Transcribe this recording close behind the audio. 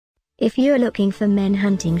If you're looking for men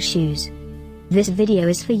hunting shoes, this video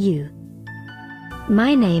is for you.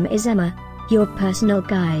 My name is Emma, your personal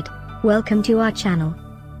guide. Welcome to our channel.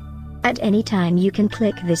 At any time you can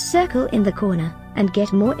click this circle in the corner, and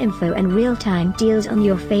get more info and real-time deals on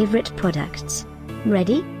your favorite products.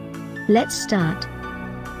 Ready? Let's start.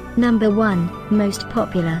 Number 1, Most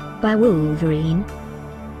Popular, by Wolverine.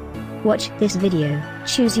 Watch this video,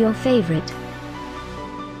 choose your favorite.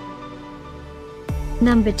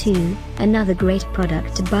 Number 2, another great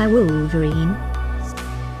product by Wolverine.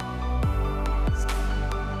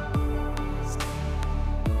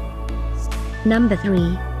 Number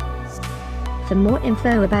 3. For more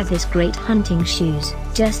info about this great hunting shoes,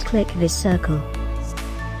 just click this circle.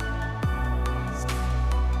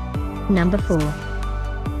 Number 4.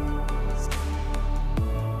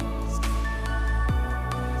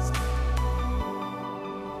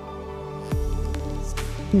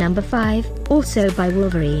 Number 5, also by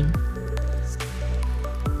Wolverine.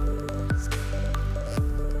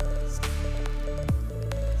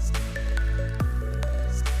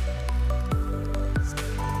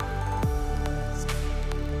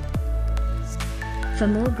 For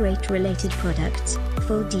more great related products,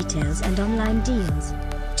 full details and online deals,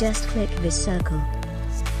 just click this circle.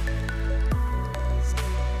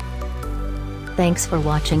 Thanks for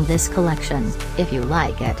watching this collection. If you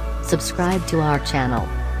like it, subscribe to our channel.